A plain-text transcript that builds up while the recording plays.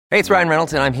Hey, it's Ryan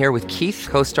Reynolds, and I'm here with Keith,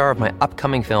 co-star of my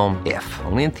upcoming film, If,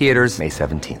 only in theaters May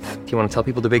 17th. Do you want to tell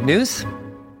people the big news?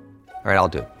 All right, I'll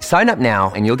do it. Sign up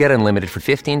now and you'll get unlimited for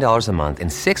 $15 a month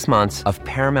and 6 months of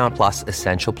Paramount Plus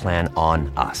Essential Plan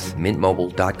on us.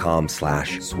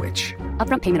 MintMobile.com/switch.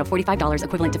 Upfront payment of $45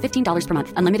 equivalent to $15 per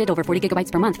month. Unlimited over 40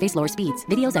 gigabytes per month. Face lower speeds.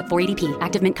 Videos at 480p.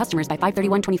 Active Mint customers by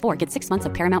 531.24 get 6 months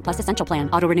of Paramount Plus Essential Plan.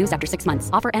 Auto renews after 6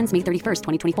 months. Offer ends May 31st,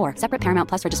 2024. Separate Paramount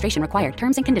Plus registration required.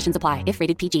 Terms and conditions apply if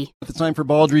rated PG. It's time for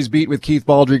Baldrey's Beat with Keith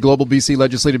Baldrey, Global BC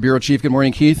Legislative Bureau Chief. Good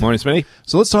morning, Keith. Morning, Smitty.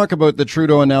 So let's talk about the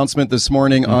Trudeau announcement this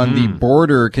morning on the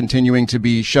border continuing to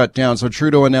be shut down. So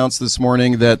Trudeau announced this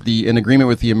morning that in agreement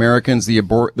with the Americans, the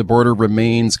border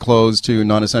remains closed to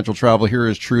non-essential travel. Here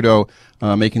is Trudeau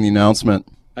making the announcement.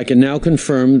 I can now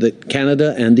confirm that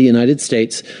Canada and the United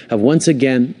States have once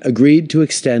again agreed to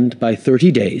extend by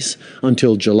 30 days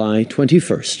until July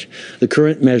 21st the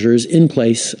current measures in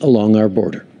place along our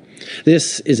border.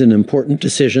 This is an important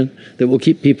decision that will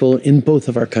keep people in both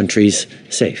of our countries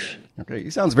safe. Okay, he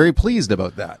sounds very pleased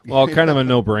about that. Well, kind of a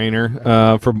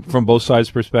no-brainer from both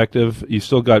sides' perspective. You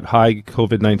still got high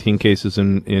COVID-19 cases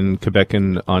in Quebec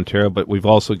and Ontario, but we've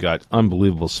also got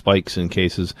unbelievable spikes in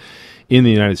cases in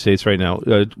the United States right now.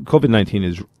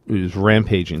 COVID-19 is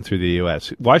rampaging through the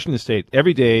U.S. Washington State,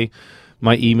 every day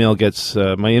my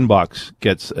inbox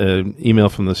gets an email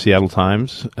from the Seattle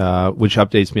Times, which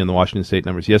updates me on the Washington State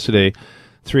numbers. Yesterday,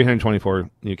 324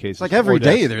 new cases. Like every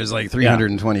day there's like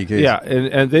 320 cases. Yeah,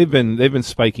 and they've been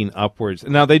spiking upwards.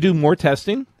 Now they do more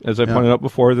testing, as I pointed out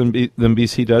before, than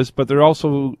BC does, but they're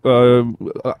also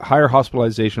higher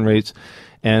hospitalization rates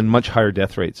and much higher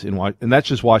death rates and that's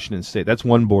just Washington State. That's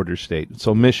one border state.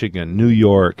 So Michigan, New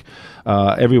York,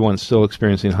 everyone's still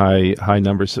experiencing high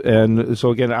numbers. And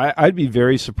so again, I'd be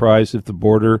very surprised if the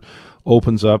border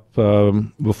opens up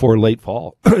before late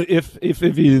fall. if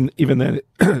even then,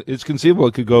 it's conceivable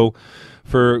it could go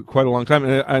for quite a long time.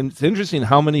 And it's interesting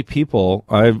how many people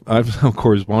I'm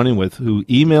corresponding with who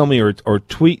email me or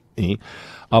tweet me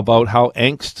about how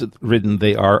angst-ridden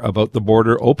they are about the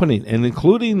border opening, and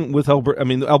including with Alberta. I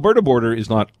mean, the Alberta border is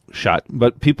not shut,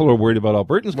 but people are worried about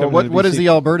Albertans coming into BC. What are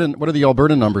the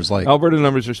Alberta numbers like? Alberta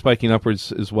numbers are spiking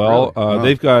upwards as well. Really?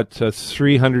 They've got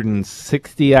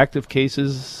 360 active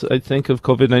cases, I think, of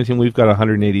COVID-19. We've got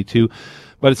 182.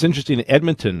 But it's interesting,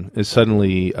 Edmonton is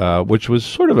suddenly, which was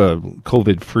sort of a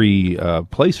COVID-free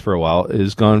place for a while,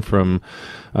 is gone from,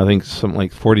 I think, something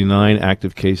like 49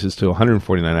 active cases to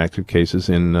 149 active cases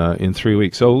in 3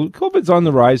 weeks. So COVID's on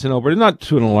the rise in Alberta, not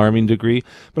to an alarming degree,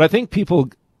 but I think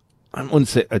people, I wouldn't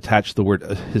say attach the word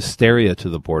hysteria to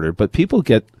the border, but people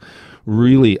get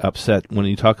really upset when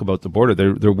you talk about the border.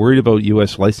 They're worried about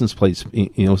U.S. license plates,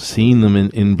 seeing them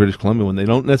in British Columbia when they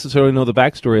don't necessarily know the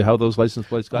backstory of how those license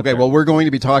plates got there. Okay, well, we're going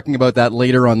to be talking about that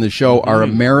later on the show. Are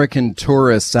American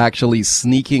tourists actually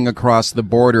sneaking across the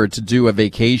border to do a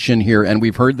vacation here? And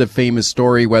we've heard the famous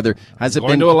story. Has it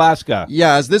been to Alaska?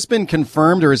 Yeah, has this been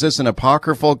confirmed, or is this an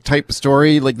apocryphal type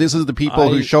story? Like, this is the people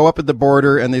who show up at the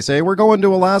border and they say, we're going to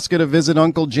Alaska to visit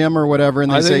Uncle Jim or whatever,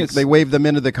 and they wave them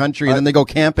into the country and then they go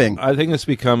camping. I think it's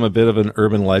become a bit of an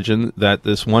urban legend that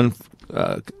this one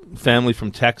family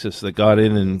from Texas that got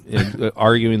in and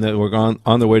arguing that we're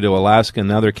on their way to Alaska and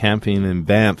now they're camping in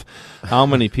Banff. How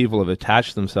many people have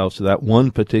attached themselves to that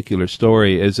one particular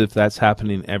story as if that's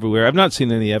happening everywhere? I've not seen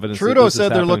any evidence. Trudeau said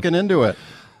they're looking into it.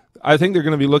 I think they're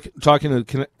going to be talking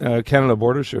to Canada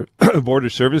Border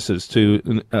Services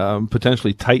to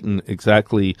potentially tighten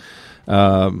exactly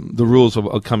the rules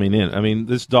of coming in. I mean,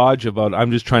 this dodge about I'm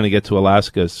just trying to get to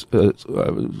Alaska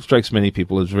strikes many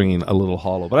people as ringing a little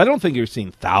hollow. But I don't think you're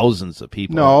seeing thousands of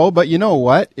people. No, but you know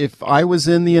what? If I was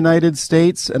in the United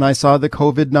States and I saw the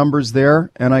COVID numbers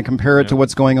there and I compare it to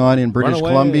what's going on in British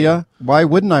Columbia, why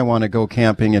wouldn't I want to go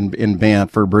camping in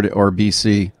Banff or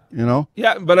BC?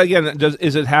 Yeah, but again,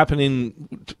 is it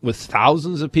happening with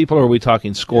thousands of people, or are we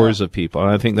talking scores of people?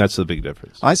 And I think that's the big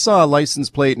difference. I saw a license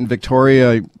plate in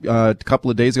Victoria a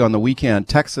couple of days ago on the weekend,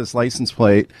 Texas license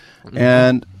plate,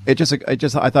 and I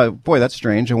thought, boy, that's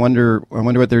strange. I wonder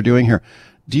what they're doing here.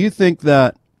 Do you think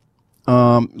that,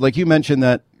 like you mentioned,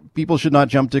 that people should not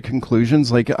jump to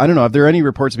conclusions? Like, I don't know, are there any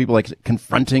reports of people like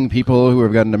confronting people who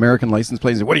have got an American license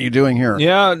plate and say, what are you doing here?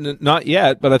 Yeah, not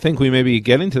yet, but I think we may be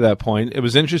getting to that point. It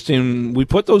was interesting. We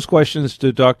put those questions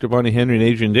to Dr. Bonnie Henry and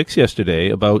Adrian Dix yesterday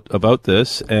about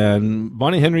this, and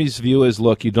Bonnie Henry's view is,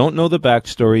 look, you don't know the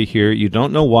backstory here. You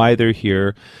don't know why they're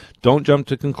here. Don't jump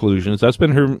to conclusions. That's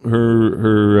been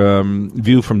her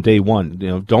view from day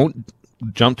one. Don't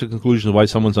jump to conclusions why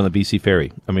someone's on a BC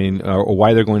ferry. I mean, or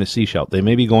why they're going to Sechelt. They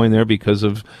may be going there because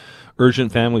of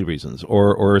urgent family reasons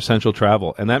or essential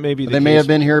travel, and that may be the They case. may have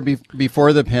been here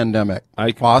before the pandemic,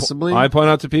 possibly. I point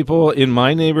out to people in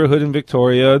my neighborhood in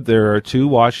Victoria, there are 2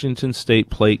 Washington State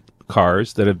plate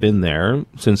cars that have been there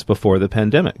since before the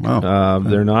pandemic. Wow.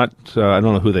 They're not, I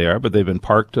don't know who they are, but they've been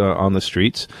parked on the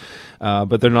streets.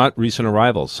 But they're not recent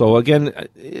arrivals. So again,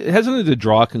 it hasn't to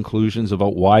draw conclusions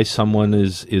about why someone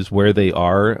is where they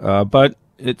are, but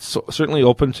it's certainly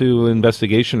open to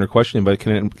investigation or questioning by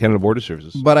Canada Border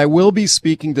Services. But I will be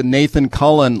speaking to Nathan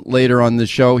Cullen later on the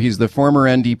show. He's the former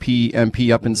NDP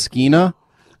MP up in Skeena,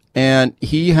 and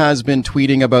he has been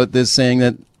tweeting about this, saying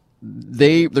that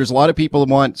there's a lot of people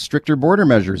who want stricter border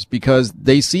measures because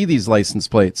they see these license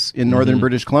plates in northern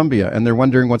British Columbia, and they're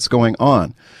wondering what's going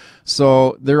on.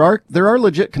 So there are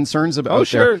legit concerns about. Oh,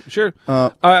 sure.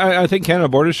 I think Canada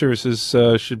Border Services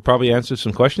should probably answer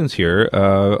some questions here.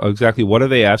 Exactly what are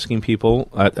they asking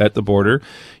people at the border?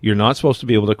 You're not supposed to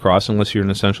be able to cross unless you're an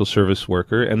essential service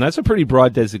worker, and that's a pretty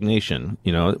broad designation.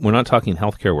 You know, we're not talking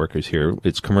healthcare workers here.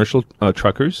 It's commercial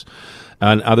truckers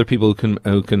and other people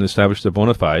who can establish their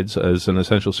bona fides as an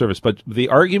essential service. But the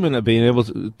argument of being able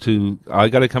to I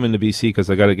got to come into BC because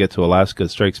I got to get to Alaska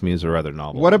strikes me as a rather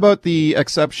novel. What about the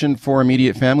exception for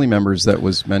immediate family members that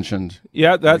was mentioned?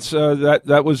 Yeah, that's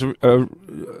that was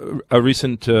a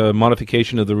recent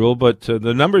modification of the rule, but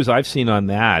the numbers I've seen on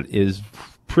that is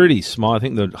pretty small. I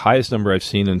think the highest number I've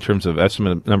seen in terms of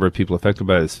estimate number of people affected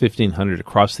by it is 1,500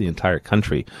 across the entire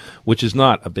country, which is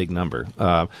not a big number.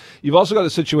 You've also got a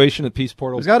situation at Peace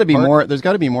Portal. There's got to be more. There's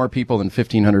got to be more people than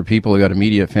 1,500 people who got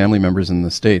immediate family members in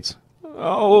the States.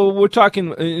 Oh, we're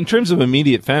talking in terms of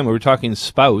immediate family. We're talking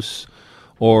spouse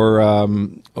or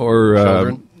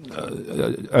Children.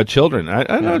 Children.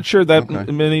 I'm not sure that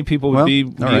many people would be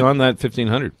beyond that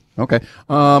 1,500. Okay.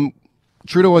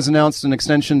 Trudeau has announced an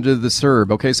extension to the CERB.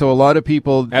 Okay, so a lot of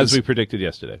people, as we predicted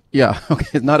yesterday. Yeah.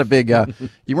 Okay, not a big.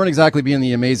 You weren't exactly being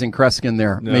the amazing Kreskin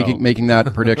there, making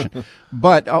that prediction.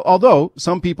 But although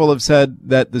some people have said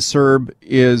that the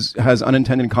CERB has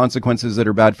unintended consequences that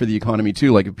are bad for the economy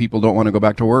too, like if people don't want to go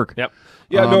back to work. Yep.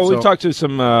 Yeah. We've talked to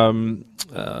some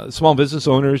small business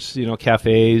owners,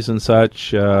 cafes and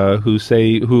such, who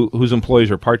say whose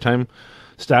employees are part-time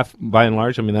staff by and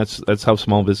large. I mean, that's how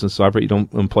small businesses operate. You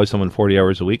don't employ someone 40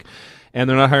 hours a week, and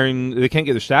they're not hiring. They can't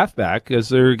get their staff back as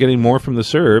they're getting more from the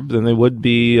CERB than they would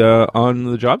be on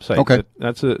the job site. Okay,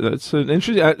 that's an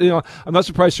interesting. I'm not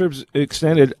surprised CERB's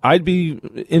extended. I'd be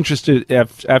interested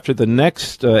after the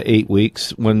next 8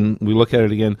 weeks when we look at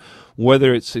it again,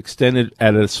 whether it's extended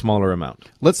at a smaller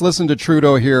amount. Let's listen to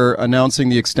Trudeau here announcing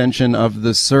the extension of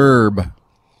the CERB.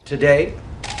 Today,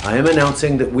 I am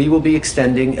announcing that we will be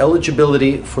extending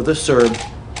eligibility for the CERB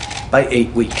by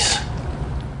 8 weeks.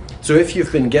 So if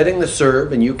you've been getting the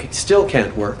CERB and you still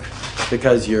can't work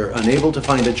because you're unable to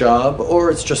find a job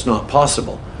or it's just not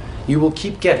possible, you will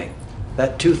keep getting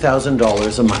that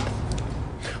 $2,000 a month.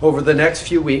 Over the next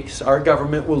few weeks, our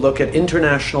government will look at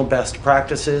international best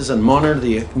practices and monitor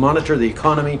the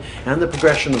economy and the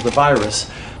progression of the virus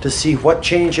to see what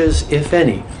changes, if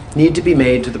any, need to be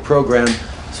made to the program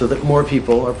so that more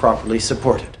people are properly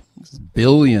supported.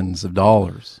 Billions of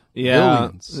dollars. Yeah,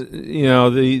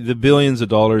 billions. The billions of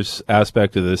dollars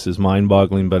aspect of this is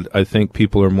mind-boggling, but I think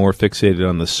people are more fixated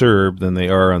on the CERB than they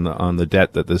are on the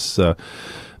debt that this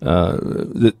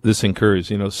incurs.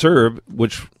 CERB,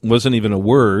 which wasn't even a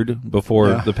word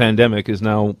before the pandemic, is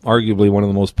now arguably one of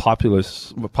the most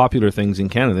popular things in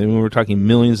Canada. I mean, we're talking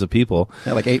millions of people,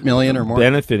 like 8 million or more,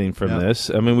 benefiting from this.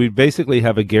 I mean, we basically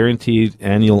have a guaranteed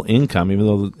annual income, even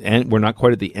though we're not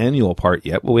quite at the annual part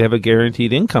yet, but we have a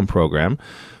guaranteed income program,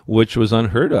 which was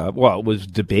unheard of. Well, it was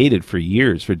debated for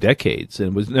years, for decades,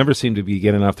 and never seemed to be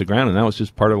getting off the ground, and now it's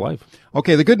just part of life.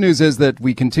 Okay, the good news is that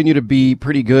we continue to be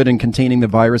pretty good in containing the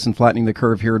virus and flattening the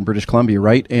curve here in British Columbia,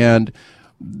 right? And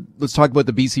let's talk about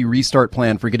the BC restart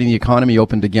plan for getting the economy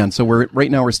opened again. So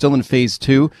right now we're still in phase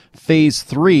 2. Phase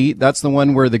 3, that's the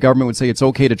one where the government would say it's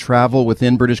okay to travel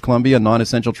within British Columbia,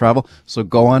 non-essential travel. So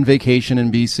go on vacation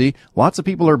in BC. Lots of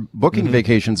people are booking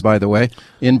vacations, by the way,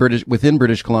 within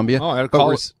British Columbia. Oh,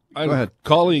 I had a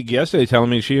colleague yesterday telling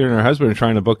me she and her husband are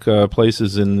trying to book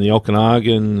places in the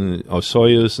Okanagan,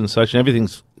 Osoyoos and such, and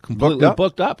everything's completely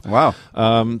booked up. Wow.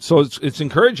 So it's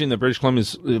encouraging that British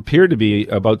Columbians appear to be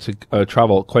about to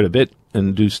travel quite a bit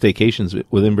and do staycations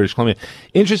within British Columbia.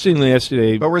 Interestingly,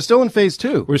 yesterday... But we're still in phase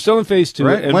 2. We're still in phase 2.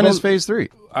 Right. When is phase 3?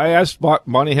 I asked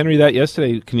Bonnie Henry that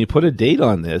yesterday. Can you put a date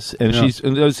on this? And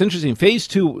and it was interesting. Phase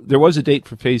 2, there was a date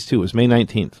for phase 2. It was May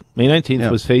 19th. May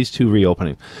 19th was phase 2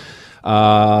 reopening.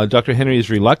 Dr. Henry is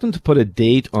reluctant to put a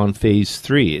date on phase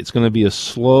 3. It's going to be a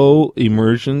slow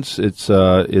emergence. It's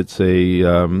not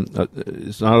a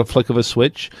flick of a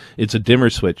switch. It's a dimmer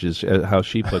switch, is how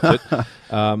she puts it.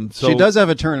 So she does have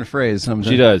a turn of phrase.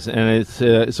 She does, and it's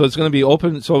so it's going to be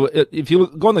open. So if you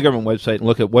go on the government website and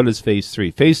look at what is phase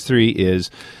 3, phase 3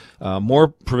 is more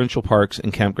provincial parks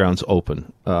and campgrounds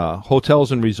open,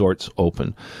 hotels and resorts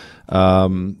open.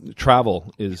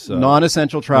 Travel is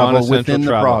non-essential travel within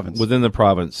the province. Within the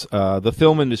province, the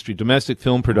film industry, domestic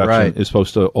film production is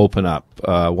supposed to open up.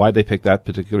 Why they pick that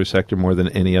particular sector more than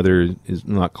any other is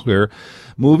not clear.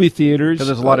 Movie theaters, because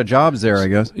there's a lot of jobs there, I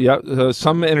guess. Yeah,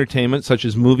 some entertainment such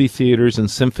as movie theaters and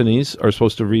symphonies are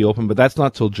supposed to reopen, but that's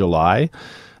not till July.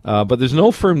 But there's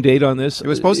no firm date on this. It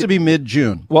was supposed to be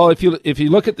mid-June. Well, if you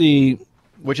look at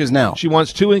which is now, she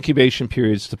wants 2 incubation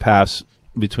periods to pass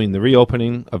between the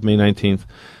reopening of May 19th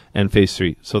and phase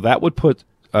 3. So that would put,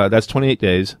 that's 28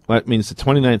 days. That means the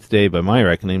 29th day, by my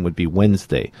reckoning, would be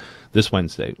this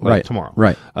Wednesday, tomorrow.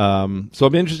 Right. So it'll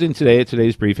be interesting today at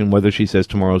today's briefing whether she says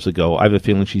tomorrow's a go. I have a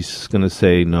feeling she's going to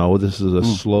say no, this is a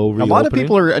slow reopening. A lot of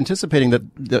people are anticipating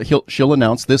that she'll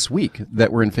announce this week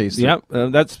that we're in phase 3. Yeah,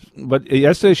 but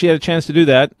yesterday she had a chance to do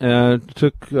that.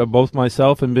 Took both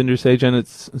myself and Binder Sage and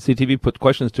CTV put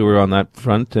questions to her on that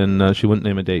front, and she wouldn't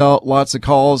name a date. Lots of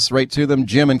calls right to them.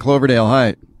 Jim in Cloverdale,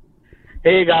 hi.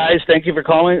 Hey, guys, thank you for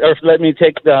calling, or let me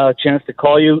take the chance to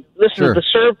call you. Listen, Sure. The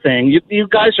CERB thing, you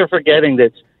guys are forgetting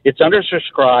that it's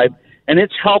undersubscribed, and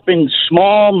it's helping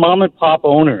small mom-and-pop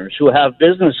owners who have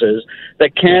businesses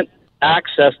that can't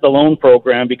access the loan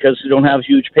program because they don't have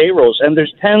huge payrolls. And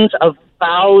there's tens of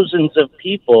thousands of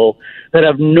people that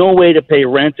have no way to pay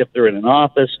rent if they're in an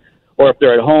office or if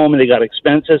they're at home and they got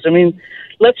expenses. I mean,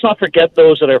 let's not forget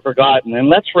those that are forgotten. And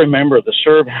let's remember the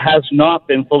CERB has not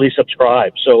been fully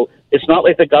subscribed. So it's not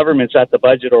like the government's at the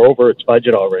budget or over its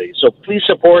budget already. So please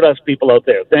support us, people out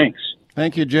there. Thanks.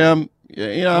 Thank you, Jim.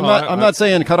 I'm not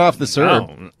saying cut off the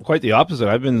CERB. No, quite the opposite.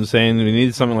 I've been saying we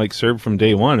need something like CERB from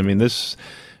day one. I mean,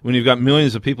 when you've got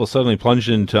millions of people suddenly plunged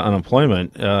into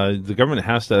unemployment, the government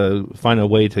has to find a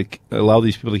way to allow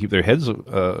these people to keep their heads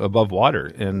above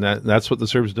water, and that's what the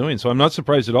CERB's doing. So I'm not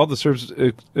surprised at all the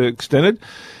CERB's extended,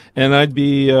 and I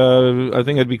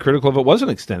think I'd be critical if it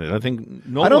wasn't extended. I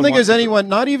don't think there's anyone,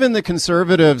 not even the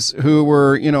Conservatives who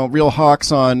were real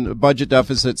hawks on budget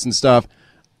deficits and stuff.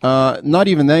 Not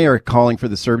even they are calling for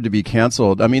the CERB to be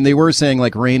canceled. I mean, they were saying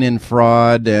like rein in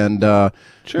fraud and,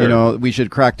 sure. We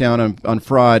should crack down on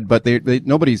fraud, but I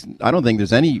don't think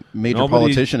there's any major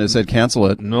politician that said cancel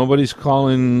it. Nobody's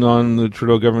calling on the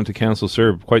Trudeau government to cancel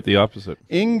CERB. Quite the opposite.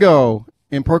 Ingo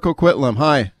in Port Coquitlam.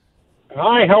 Hi.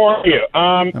 Hi, how are you?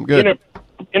 I'm good.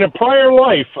 In a prior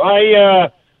life,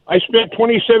 I spent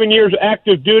 27 years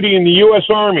active duty in the U.S.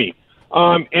 Army.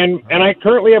 And I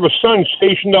currently have a son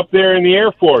stationed up there in the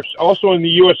Air Force, also in the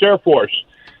U.S. Air Force.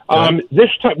 This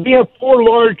time we have 4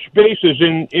 large bases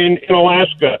in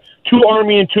Alaska, 2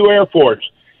 Army and 2 Air Force.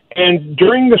 And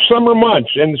during the summer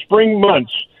months and the spring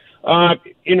months,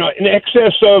 in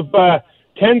excess of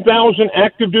 10,000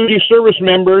 active duty service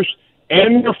members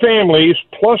and their families,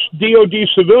 plus DOD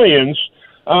civilians,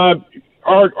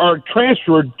 are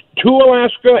transferred to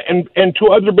Alaska and to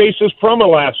other bases from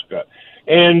Alaska.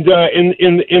 And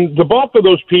in the bulk of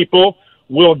those people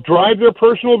will drive their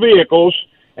personal vehicles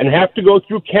and have to go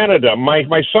through Canada.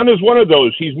 My son is one of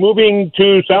those. He's moving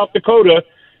to South Dakota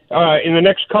in the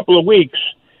next couple of weeks,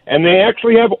 and they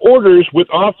actually have orders with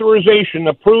authorization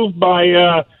approved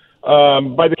by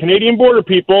the Canadian border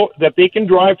people that they can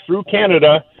drive through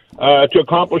Canada to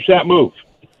accomplish that move.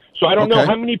 So I don't know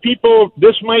how many people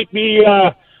this might be.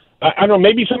 I don't know.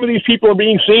 Maybe some of these people are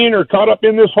being seen or caught up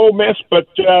in this whole mess, but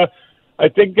I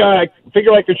figure I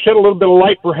could shed a little bit of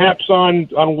light perhaps on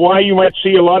why you might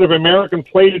see a lot of American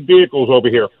plated vehicles over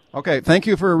here. Okay, thank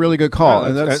you for a really good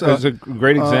call. That's a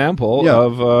great example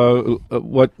of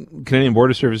what Canadian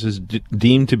Border Services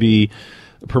deemed to be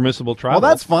permissible travel. Well,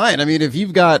 that's fine. I mean, if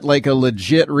you've got like a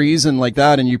legit reason like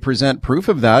that and you present proof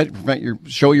of that,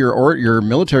 show your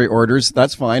military orders,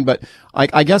 that's fine. But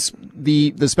I guess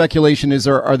the speculation is,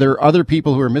 are there other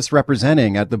people who are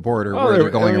misrepresenting at the border where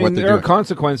they're going or what they're doing? There are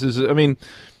consequences. I mean,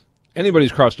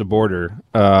 anybody's crossed a border.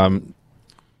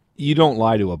 You don't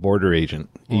lie to a border agent.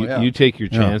 You take your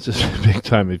chances big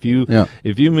time. If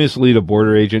you mislead a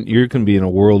border agent, you can be in a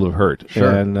world of hurt.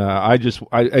 Sure. And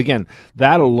again,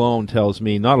 that alone tells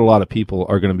me not a lot of people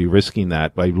are going to be risking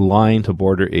that by lying to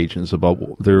border agents about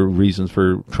their reasons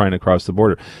for trying to cross the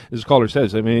border. As the caller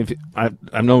says, I mean, I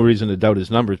have no reason to doubt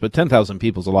his numbers, but 10,000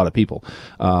 people is a lot of people.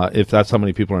 If that's how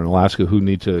many people are in Alaska who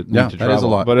need to travel. That is a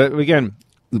lot. But again,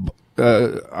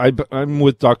 I'm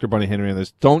with Dr. Bunny Henry on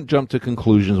this. Don't jump to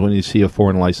conclusions when you see a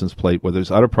foreign license plate, whether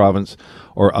it's out of province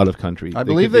or out of country. I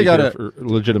believe they got it for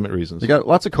legitimate reasons. They got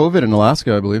lots of COVID in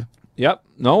Alaska, I believe. Yep.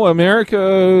 No, America,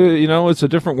 it's a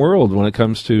different world when it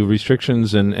comes to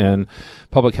restrictions and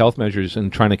public health measures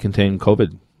and trying to contain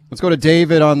COVID. Let's go to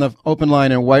David on the open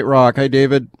line in White Rock. Hi,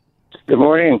 David. Good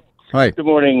morning. Hi. Good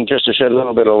morning. Just to shed a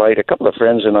little bit of light, a couple of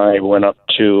friends and I went up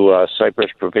to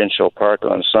Cypress Provincial Park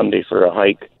on Sunday for a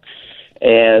hike,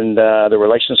 and there were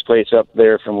license plates up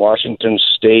there from Washington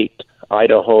State,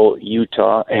 Idaho,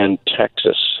 Utah, and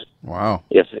Texas. Wow.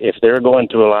 If they're going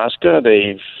to Alaska,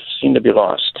 they seem to be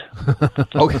lost.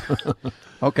 Okay.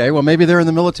 Okay, well, maybe they're in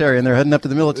the military and they're heading up to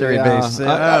the military base.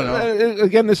 I don't know.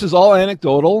 Again, this is all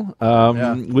anecdotal.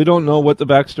 We don't know what the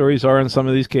backstories are in some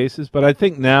of these cases, but I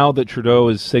think now that Trudeau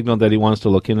has signaled that he wants to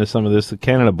look into some of this, the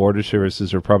Canada Border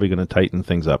Services are probably going to tighten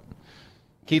things up.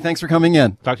 Keith, thanks for coming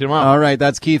in. Talk to you tomorrow. All right,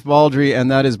 that's Keith Baldrey,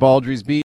 and that is Baldrey's Beat.